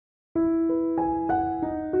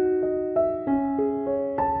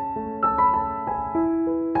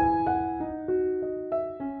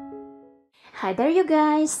Hi there you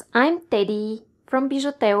guys, I'm Teddy from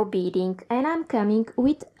Bijuteo Beading and I'm coming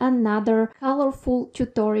with another colorful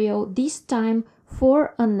tutorial, this time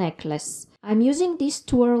for a necklace. I'm using this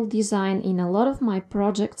twirl design in a lot of my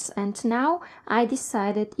projects and now I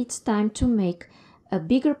decided it's time to make a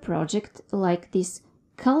bigger project like this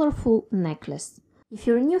colorful necklace. If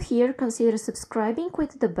you're new here, consider subscribing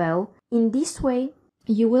with the bell. In this way,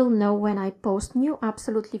 you will know when I post new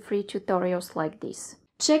absolutely free tutorials like this.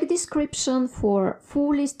 Check description for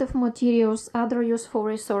full list of materials, other useful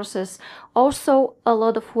resources. Also, a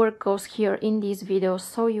lot of work goes here in these videos,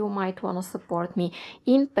 so you might want to support me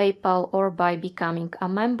in PayPal or by becoming a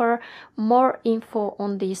member. More info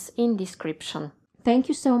on this in description. Thank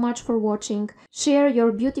you so much for watching. Share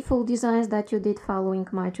your beautiful designs that you did following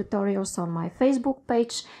my tutorials on my Facebook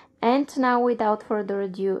page. And now, without further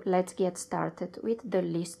ado, let's get started with the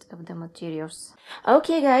list of the materials.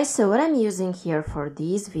 Okay guys, so what I'm using here for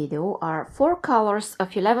this video are 4 colors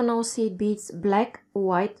of 11 seed beads: black,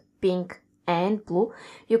 white, pink and blue.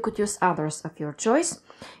 You could use others of your choice.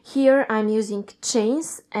 Here I'm using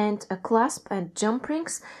chains and a clasp and jump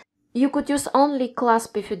rings. You could use only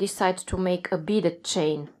clasp if you decide to make a beaded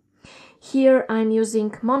chain. Here I'm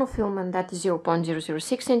using monofilament that is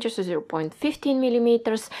 0.006 inches to 0.15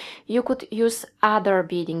 millimeters. You could use other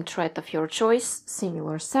beading thread of your choice,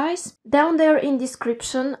 similar size. Down there in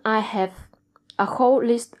description I have a whole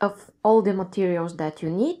list of all the materials that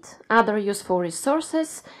you need, other useful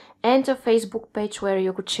resources, and a Facebook page where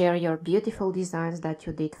you could share your beautiful designs that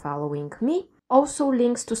you did following me. Also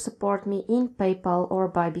links to support me in PayPal or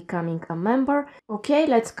by becoming a member. Okay,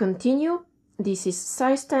 let's continue. This is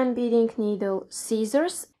size 10 beading needle,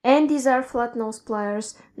 scissors, and these are flat nose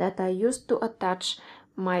pliers that I used to attach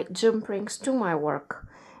my jump rings to my work.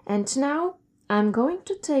 And now I'm going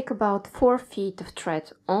to take about 4 feet of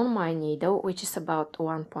thread on my needle, which is about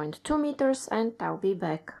 1.2 meters, and I'll be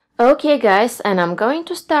back. Okay guys, and I'm going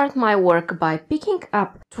to start my work by picking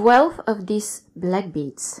up 12 of these black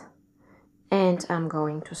beads. And I'm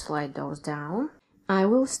going to slide those down. I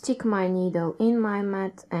will stick my needle in my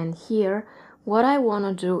mat, and here what I want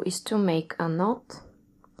to do is to make a knot.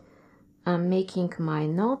 I'm making my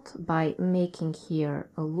knot by making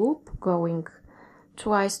here a loop, going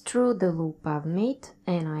twice through the loop I've made,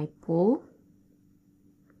 and I pull.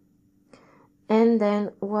 And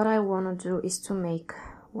then what I want to do is to make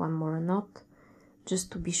one more knot,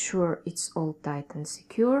 just to be sure it's all tight and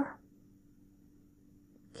secure.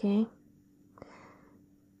 Okay.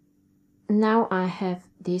 Now I have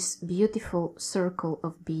this beautiful circle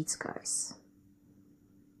of beads, guys.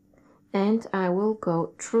 And I will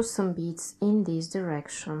go through some beads in this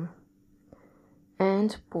direction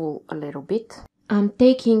and pull a little bit. I'm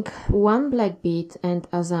taking one black bead, and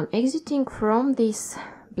as I'm exiting from this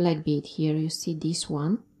black bead here, you see this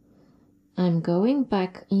one, I'm going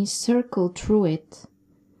back in circle through it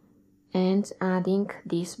and adding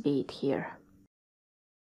this bead here.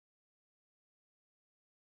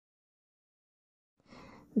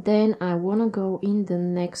 Then I want to go in the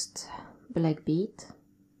next black bead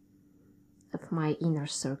of my inner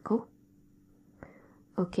circle.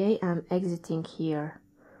 Okay, I'm exiting here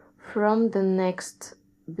from the next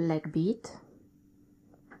black bead.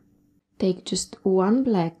 Take just one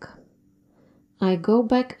black. I go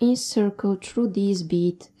back in circle through this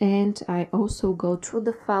bead, and I also go through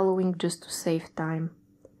the following just to save time.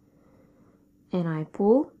 And I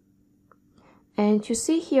pull. And you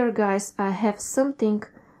see here, guys, I have something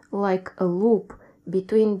like a loop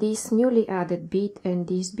between this newly added bead and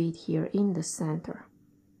this bead here in the center.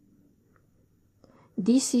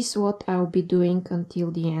 This is what I'll be doing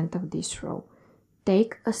until the end of this row.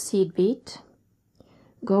 Take a seed bead,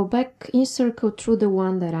 go back in circle through the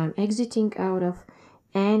one that I'm exiting out of,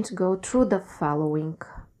 and go through the following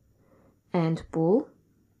and pull.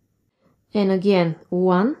 And again,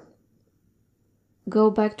 one,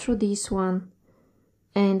 go back through this one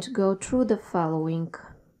and go through the following.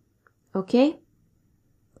 Okay?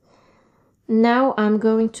 Now I'm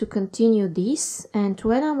going to continue this, and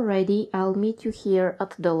when I'm ready I'll meet you here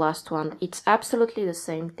at the last one. It's absolutely the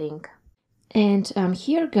same thing. And I'm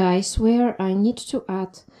here, guys, where I need to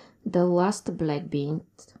add the last black bead,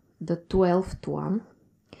 the 12th one.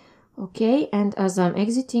 Okay, and as I'm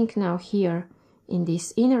exiting now here in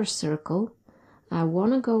this inner circle, I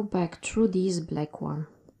want to go back through this black one,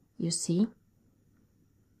 you see?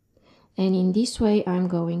 And in this way I'm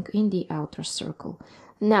going in the outer circle.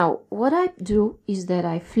 Now what I do is that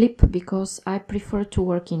I flip, because I prefer to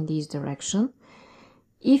work in this direction.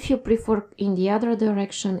 If you prefer in the other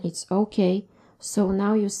direction, it's okay. So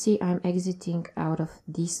now you see I'm exiting out of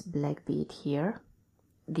this black bead here,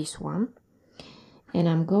 this one, And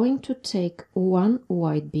I'm going to take one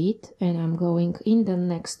white bead and I'm going in the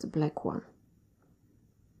next black one.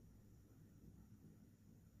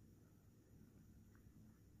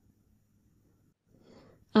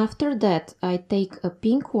 After that, I take a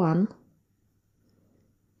pink one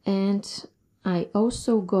and I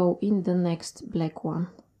also go in the next black one.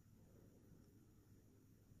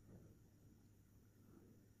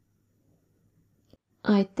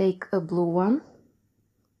 I take a blue one,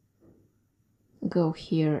 go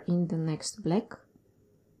here in the next black,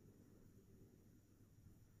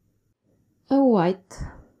 a white,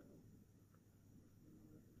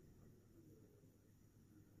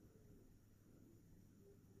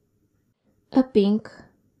 a pink,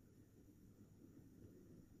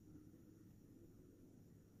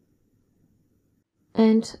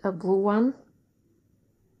 and a blue one.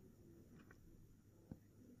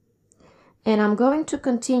 And I'm going to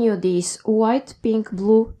continue this white, pink,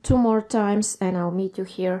 blue 2 more times and I'll meet you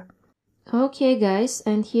here. Okay guys,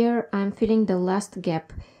 and here I'm filling the last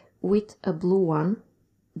gap with a blue one,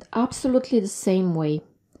 absolutely the same way.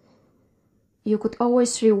 You could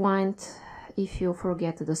always rewind if you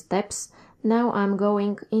forget the steps. Now I'm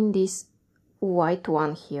going in this white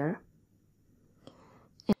one here.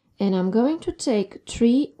 And I'm going to take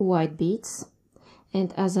 3 white beads.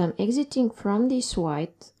 And as I'm exiting from this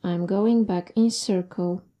white, I'm going back in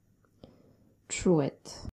circle through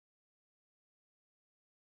it.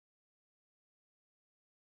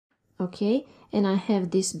 Okay, and I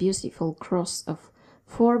have this beautiful cross of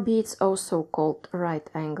 4 beads, also called right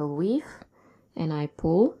angle weave, and I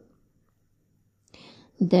pull.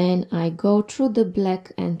 Then I go through the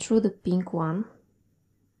black and through the pink one.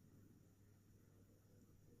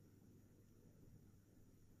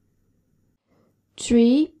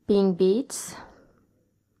 Three pink beads.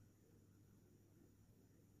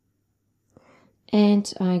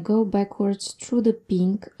 And I go backwards through the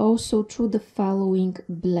pink, also through the following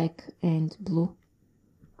black and blue.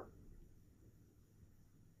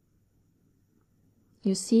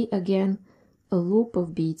 You see again a loop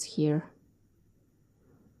of beads here.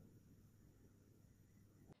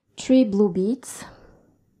 3 blue beads.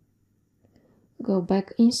 Go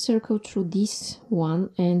back in circle through this one,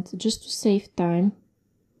 and just to save time,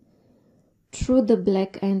 through the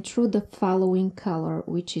black and through the following color,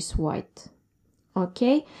 which is white.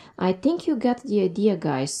 Okay, I think you got the idea,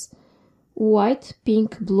 guys. White,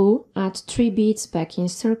 pink, blue, add 3 beads back in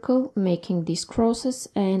circle, making these crosses,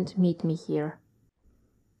 and meet me here.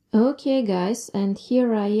 Okay guys, and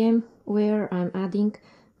here I am where I'm adding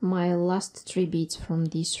my last 3 beads from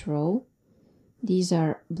this row. These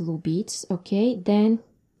are blue beads. Okay, then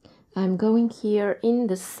I'm going here in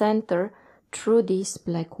the center through this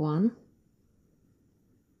black one.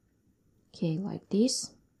 Okay, like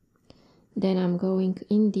this. Then I'm going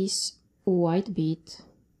in this white bead.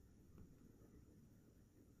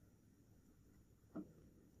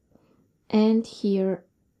 And here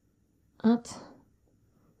at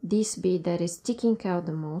this bead that is sticking out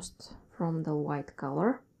the most from the white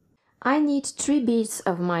color. I need 3 beads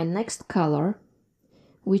of my next color,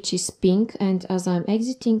 which is pink, and as I'm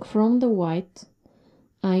exiting from the white,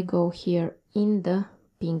 I go here in the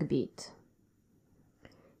pink bead.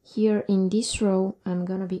 Here in this row, I'm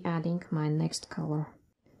gonna be adding my next color.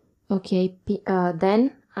 Okay,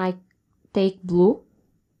 then I take blue,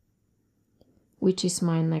 which is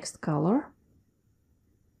my next color.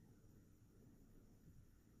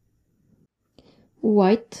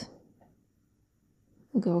 White,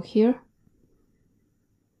 go here.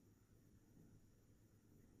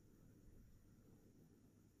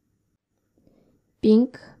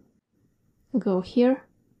 Pink, go here.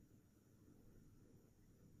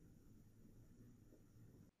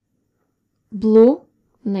 Blue,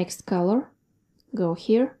 next color, go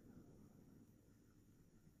here.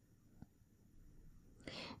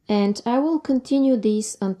 And I will continue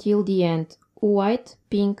this until the end. White,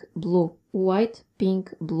 pink, blue, white,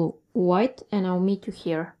 pink, blue, white, and I'll meet you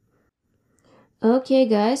here. Okay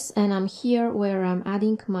guys, and I'm here where I'm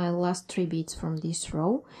adding my last 3 beads from this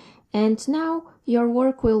row. And now your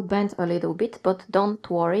work will bend a little bit, but don't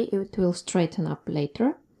worry, it will straighten up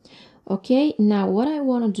later. Okay, now what I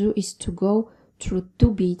want to do is to go through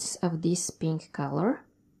 2 beads of this pink color.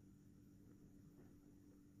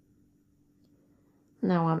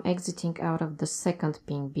 Now I'm exiting out of the second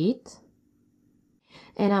pink bead.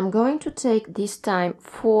 And I'm going to take this time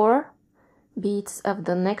 4 beads of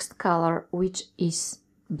the next color, which is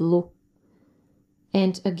blue.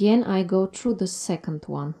 And again I go through the second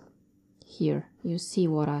one. Here you see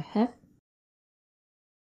what I have.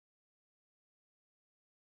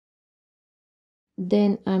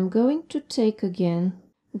 Then I'm going to take again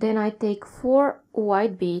Then I take 4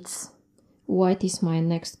 white beads. White is my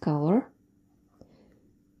next color.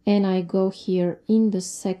 And I go here in the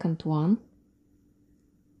second one.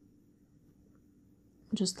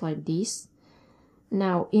 Just like this.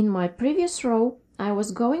 Now in my previous row, I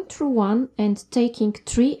was going through one and taking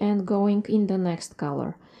 3 and going in the next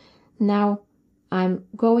color. Now I'm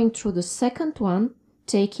going through the second one,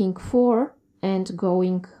 taking 4 and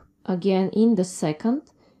going again in the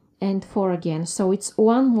second and 4 again. So it's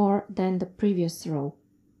one more than the previous row.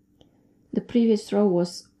 The previous row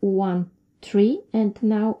was 1, 3 and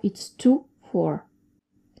now it's 2, 4.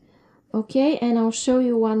 Okay, and I'll show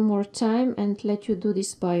you one more time and let you do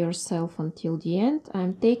this by yourself until the end.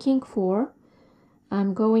 I'm taking 4,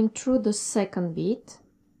 I'm going through the second bead,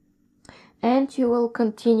 and you will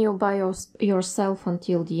continue by yourself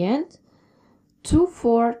until the end. 2,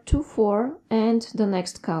 4, 2, 4 and the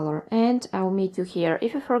next color, and I'll meet you here.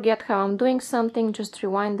 If you forget how I'm doing something, just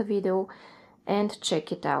rewind the video and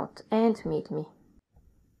check it out and meet me.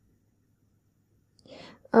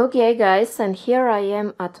 Okay guys, and here I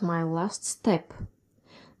am at my last step.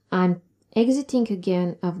 I'm exiting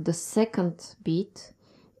again of the second bead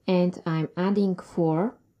and I'm adding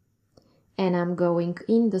 4 and I'm going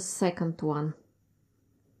in the second one.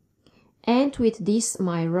 And with this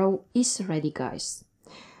my row is ready, guys.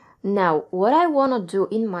 Now what I want to do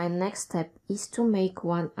in my next step is to make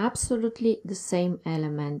one absolutely the same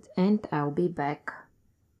element, and I'll be back.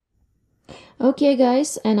 Okay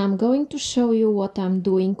guys, and I'm going to show you what I'm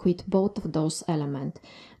doing with both of those elements.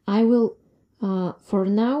 I will for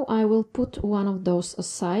now I will put one of those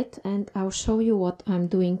aside and I'll show you what I'm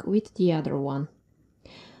doing with the other one.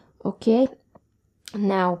 Okay,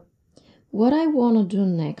 now what I want to do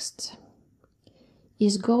next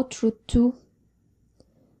is go through 2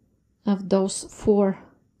 of those 4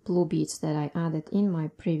 blue beads that I added in my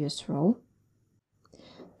previous row.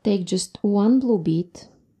 Take just 1 blue bead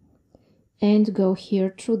and go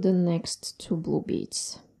here through the next 2 blue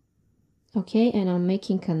beads. Okay, and I'm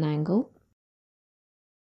making an angle.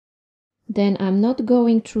 Then I'm not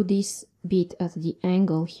going through this bead at the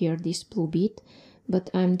angle here, this blue bead, but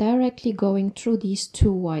I'm directly going through these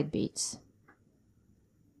 2 white beads.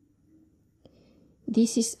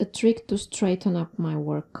 This is a trick to straighten up my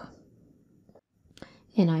work.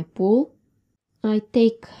 And I pull. I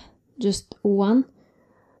take just 1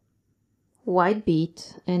 white bead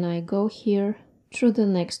and I go here through the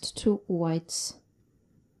next 2 whites.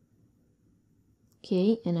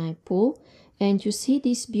 Okay, and I pull, and you see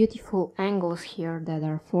these beautiful angles here that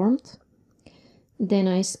are formed. Then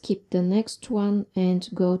I skip the next one and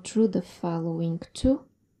go through the following 2.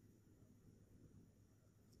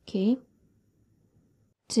 Okay,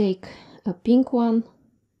 take a pink one,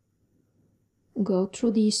 go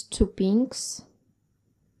through these 2 pinks,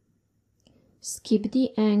 skip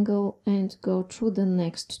the angle and go through the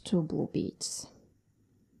next 2 blue beads.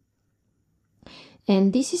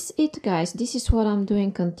 And this is it, guys. This is what I'm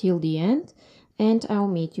doing until the end, and I'll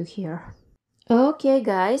meet you here. Okay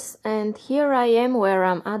guys, and here I am where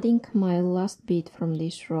I'm adding my last bead from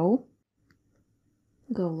this row.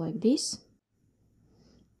 Go like this.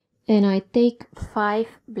 And I take 5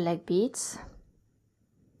 black beads,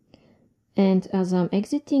 and as I'm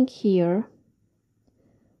exiting here,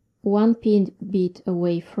 1 bead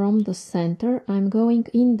away from the center, I'm going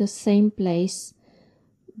in the same place,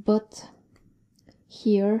 but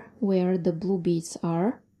here where the blue beads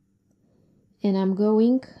are, and I'm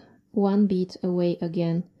going 1 bead away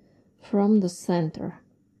again from the center.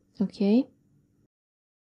 Okay,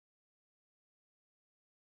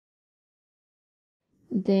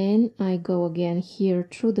 then I go again here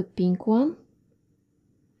through the pink one,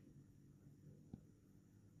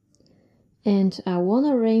 and I want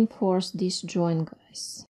to reinforce this join,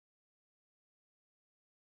 guys.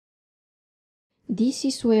 This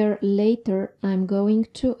is where later I'm going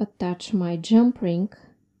to attach my jump ring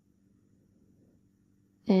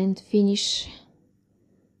and finish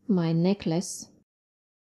my necklace.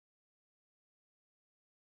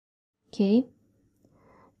 Okay,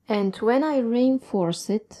 and when I reinforce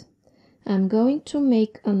it, I'm going to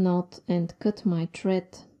make a knot and cut my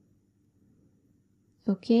thread.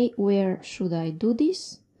 Okay, where should I do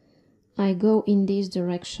this? I go in this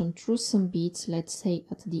direction through some beads, let's say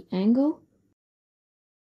at the angle.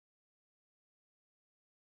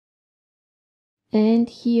 And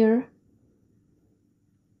here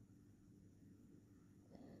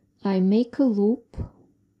I make a loop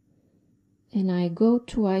and I go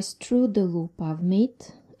twice through the loop I've made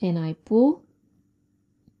and I pull,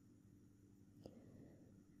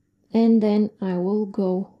 and then I will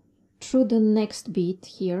go through the next bead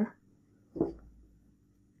here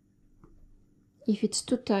If it's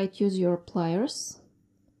too tight, use your pliers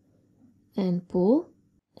and pull,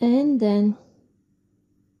 and then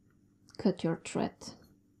cut your thread.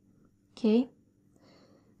 Okay,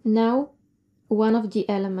 now one of the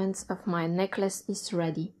elements of my necklace is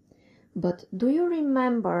ready. But do you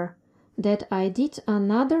remember that I did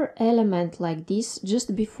another element like this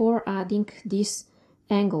just before adding these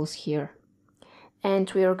angles here?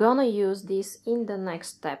 And we're gonna use this in the next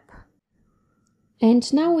step.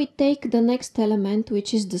 And now we take the next element,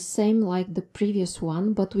 which is the same like the previous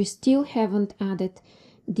one, but we still haven't added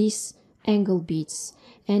these angle beads.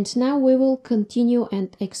 And now we will continue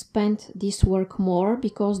and expand this work more,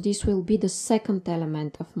 because this will be the second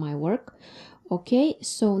element of my work. Okay,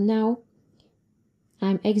 so now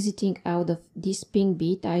I'm exiting out of this pink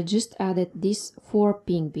bead. I just added these 4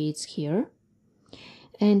 pink beads here.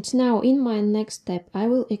 And now in my next step, I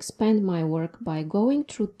will expand my work by going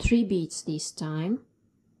through 3 beads this time.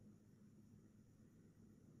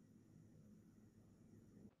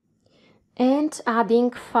 And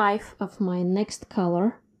adding 5 of my next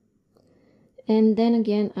color. And then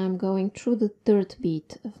again, I'm going through the 3rd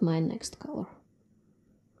bead of my next color.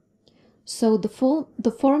 So the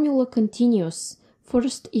formula continues.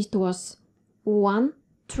 First it was 1,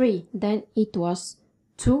 3, then it was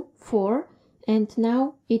 2, 4, and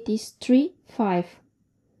now it is 3, 5.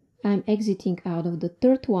 I'm exiting out of the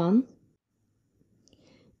 3rd one,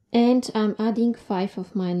 and I'm adding 5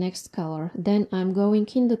 of my next color. Then I'm going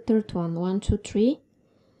in the 3rd one, 1, 2, 3,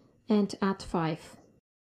 and add 5.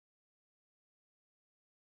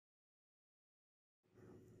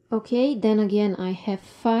 Okay, then again I have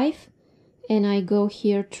 5, and I go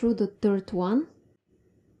here through the 3rd one.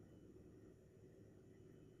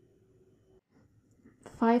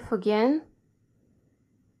 5 again,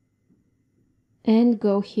 and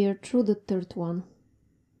go here through the 3rd one.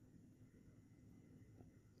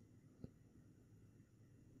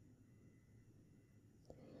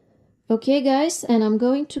 Okay guys, and I'm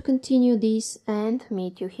going to continue this and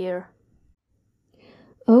meet you here.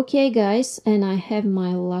 Okay guys, and I have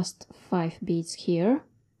my last 5 beads here,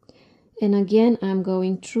 and again I'm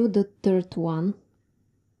going through the 3rd one,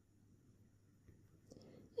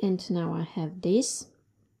 and now I have this.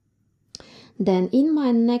 Then in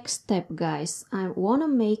my next step guys, I want to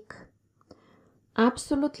make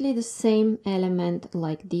absolutely the same element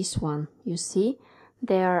like this one. You see,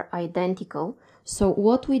 they are identical. So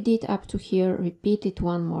what we did up to here, repeat it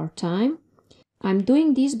one more time. I'm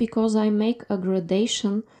doing this because I make a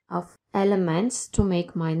gradation of elements to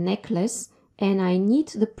make my necklace, and I need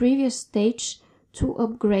the previous stage to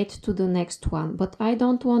upgrade to the next one, but I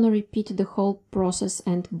don't want to repeat the whole process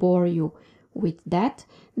and bore you with that.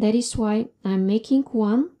 That is why I'm making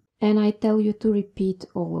one, and I tell you to repeat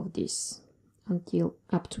all of this until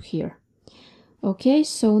up to here. Okay,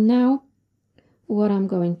 so now what I'm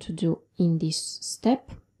going to do in this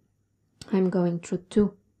step, I'm going through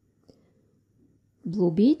 2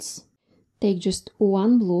 blue beads, take just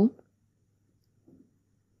 1 blue,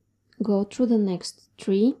 go through the next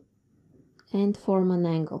 3 and form an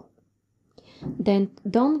angle. Then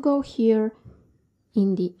don't go here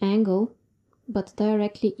in the angle, but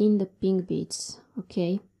directly in the pink beads.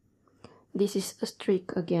 Okay, this is a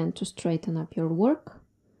trick again to straighten up your work.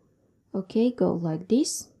 Okay, go like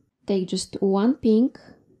this, take just 1 pink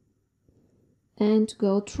and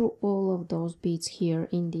go through all of those beads here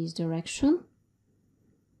in this direction.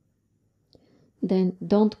 Then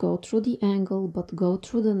don't go through the angle, but go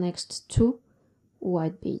through the next 2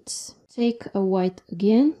 white beads. Take a white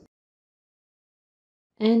again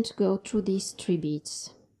and go through these 3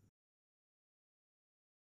 beads.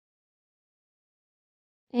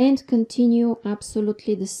 And continue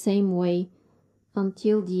absolutely the same way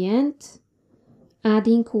until the end,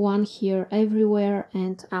 adding 1 here everywhere,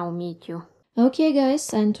 and I'll meet you. Okay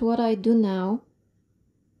guys, and what I do now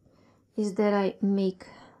is that I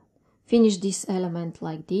finish this element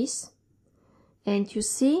like this, and you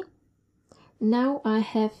see, now I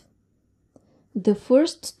have the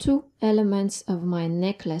first 2 elements of my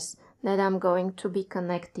necklace that I'm going to be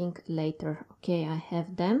connecting later. Okay, I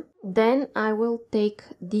have them. Then I will take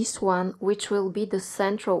this one, which will be the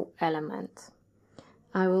central element.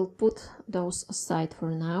 I will put those aside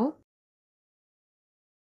for now.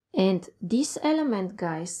 And this element,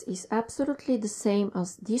 guys, is absolutely the same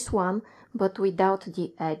as this one, but without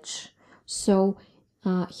the edge. So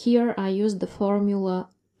here I use the formula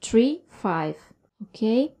 3, 5.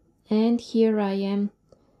 Okay, and here I am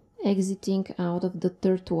exiting out of the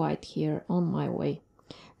 3rd white here on my way.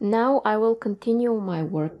 Now I will continue my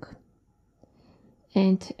work,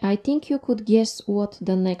 and I think you could guess what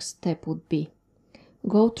the next step would be.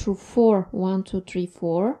 Go through 4, 1, 2, 3,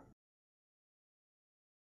 4,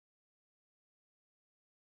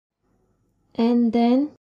 and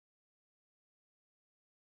then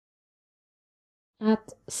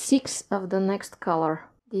add 6 of the next color.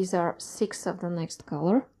 These are 6 of the next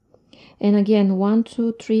color, and again 1,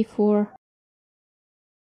 2, 3, 4.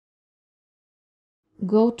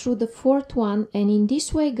 Go through the 4th one, and in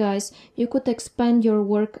this way, guys, you could expand your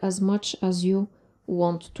work as much as you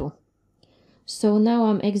want to. So now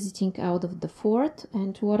I'm exiting out of the 4th,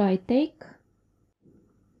 and what I take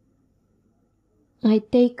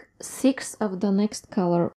 6 of the next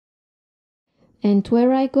color, and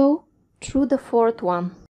where I go through the 4th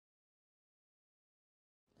one.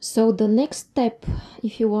 So the next step,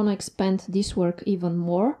 if you want to expand this work even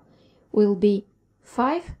more, will be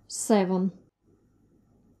 5, 7.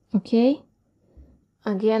 Okay,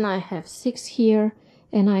 again I have 6 here,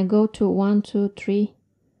 and I go to 1, 2, 3,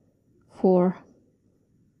 4.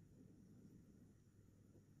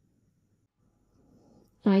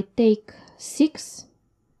 I take 6,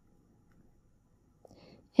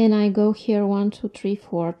 and I go here 1, 2, 3,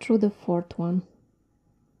 4 through the 4th one.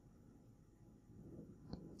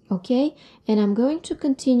 Okay, and I'm going to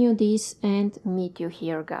continue this and meet you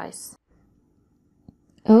here, guys.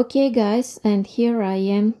 Okay, guys, and here I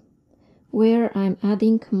am where I'm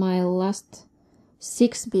adding my last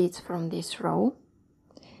 6 beads from this row,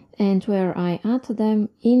 and where I add them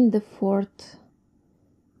in the 4th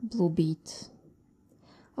blue bead.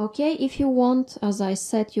 Okay, if you want, as I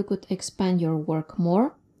said, you could expand your work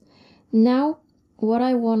more. Now what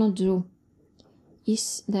I want to do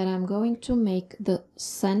is that I'm going to make the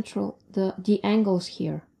central, the angles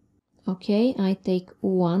here. Okay, I take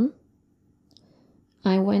 1,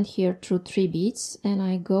 I went here through 3 beads, and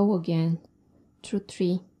I go again through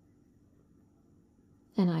 3,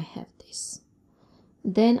 and I have this.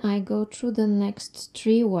 Then I go through the next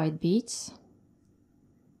 3 white beads.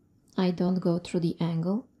 I don't go through the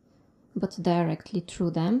angle, but directly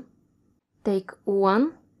through them. Take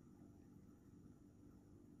 1,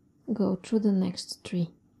 go through the next 3.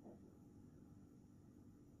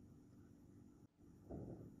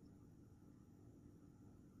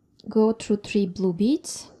 Go through 3 blue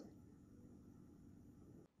beads,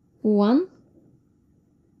 1,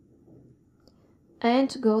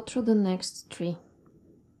 and go through the next 3.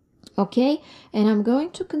 Okay, and I'm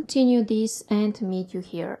going to continue this and meet you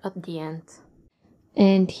here at the end.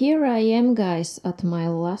 And here I am, guys, at my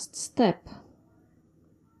last step,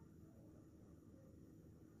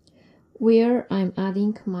 where I'm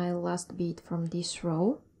adding my last bead from this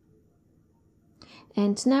row.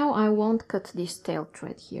 And now I won't cut this tail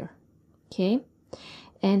thread here. Okay,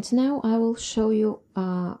 and now I will show you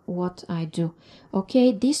what I do.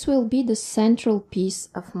 Okay, this will be the central piece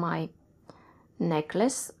of my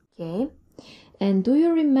necklace. Okay, and do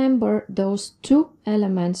you remember those 2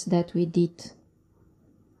 elements that we did?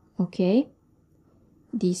 Okay,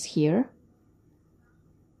 this here.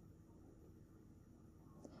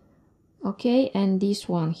 Okay, and this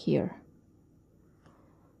one here.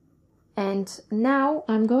 And now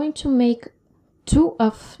I'm going to make 2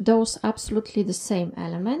 of those absolutely the same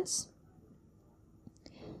elements,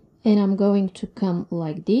 and I'm going to come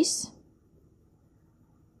like this,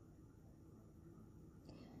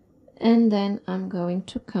 and then I'm going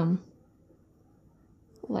to come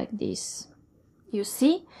like this, you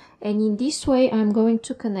see, and in this way I'm going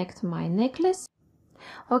to connect my necklace.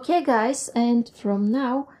 Okay, guys, and from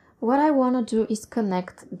now what I want to do is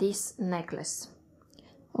connect this necklace.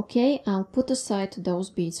 Okay, I'll put aside those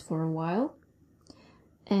beads for a while,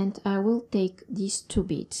 and I will take these 2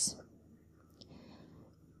 beads.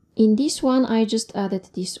 In this one I just added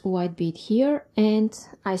this white bead here, and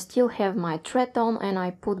I still have my thread on, and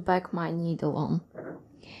I put back my needle on.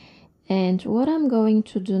 And what I'm going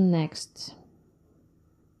to do next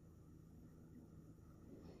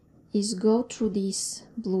is go through this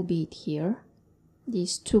blue bead here,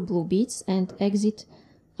 these 2 blue beads, and exit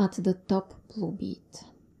at the top blue bead.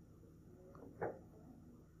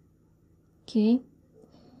 Okay,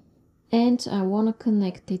 and I want to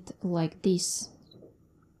connect it like this.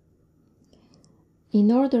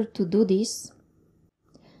 In order to do this,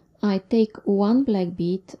 I take 1 black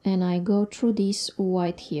bead and I go through this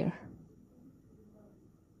white here.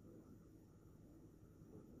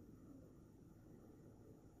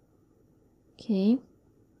 Okay,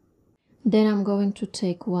 then I'm going to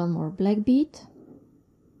take 1 more black bead,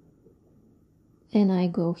 and I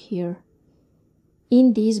go here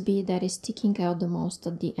in this bead that is sticking out the most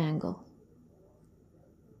at the angle,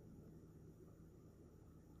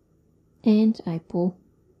 and I pull.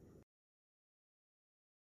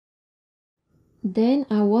 Then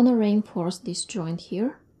I want to reinforce this joint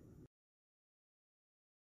here,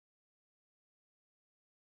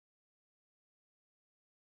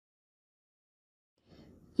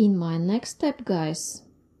 In my next step, guys,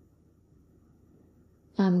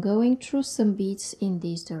 I'm going through some beads in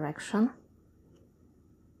this direction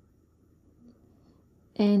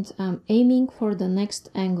and I'm aiming for the next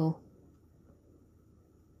angle.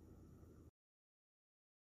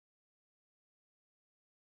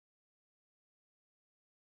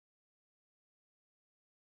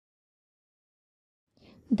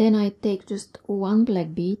 Then I take just one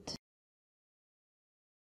black bead,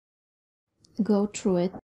 go through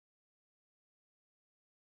it,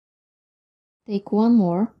 take one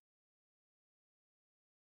more,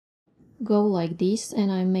 go like this, and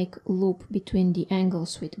I make a loop between the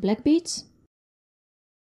angles with black beads.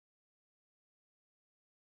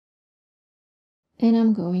 And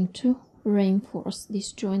I'm going to reinforce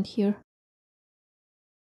this joint here.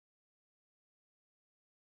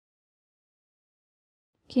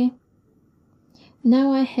 Okay.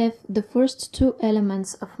 Now I have the first two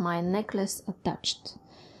elements of my necklace attached.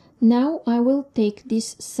 Now I will take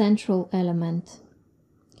this central element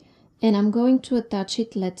and I'm going to attach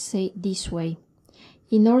it, let's say, this way.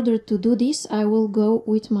 In order to do this, I will go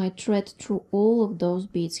with my thread through all of those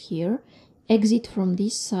beads here, exit from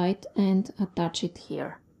this side and attach it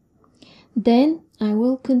here. Then I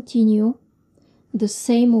will continue the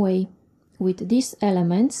same way with these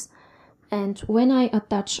elements, and when I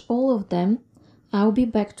attach all of them, I'll be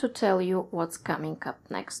back to tell you what's coming up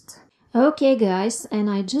next. Okay guys, and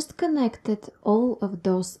I just connected all of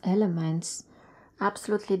those elements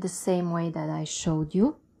absolutely the same way that I showed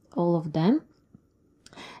you, all of them.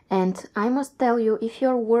 And I must tell you, if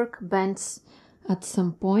your work bends at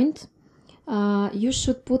some point, you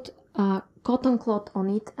should put a cotton cloth on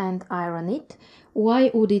it and iron it.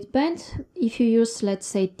 Why would it bend? If you use, let's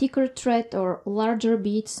say, thicker thread or larger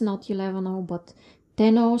beads, not 11/0 but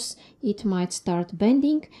 10/0, it might start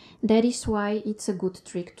bending. That is why it's a good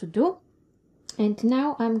trick to do. And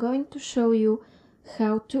now I'm going to show you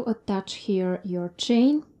how to attach here your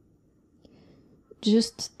chain.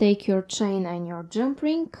 Just take your chain and your jump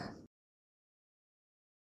ring.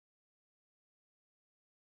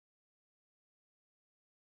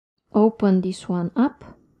 Open this one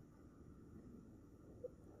up.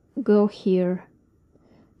 Go here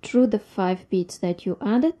through the 5 beads that you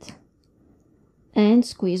added and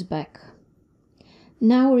squeeze back.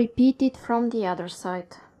 Now repeat it from the other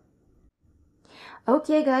side.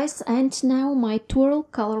 Okay guys, and now my twirl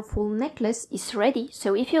colorful necklace is ready.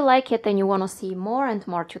 So if you like it and you want to see more and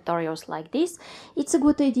more tutorials like this, it's a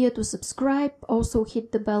good idea to subscribe. Also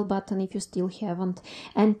hit the bell button if you still haven't.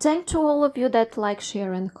 And thank to all of you that like,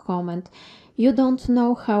 share and comment. You don't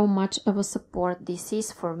know how much of a support this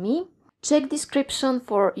is for me. Check description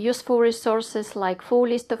for useful resources like full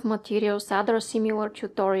list of materials, other similar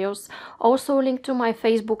tutorials. Also link to my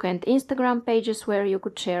Facebook and Instagram pages where you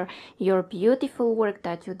could share your beautiful work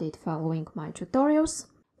that you did following my tutorials.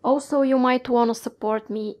 Also, you might want to support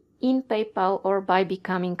me in PayPal or by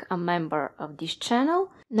becoming a member of this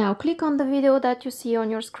channel. Now click on the video that you see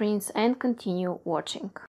on your screens and continue watching.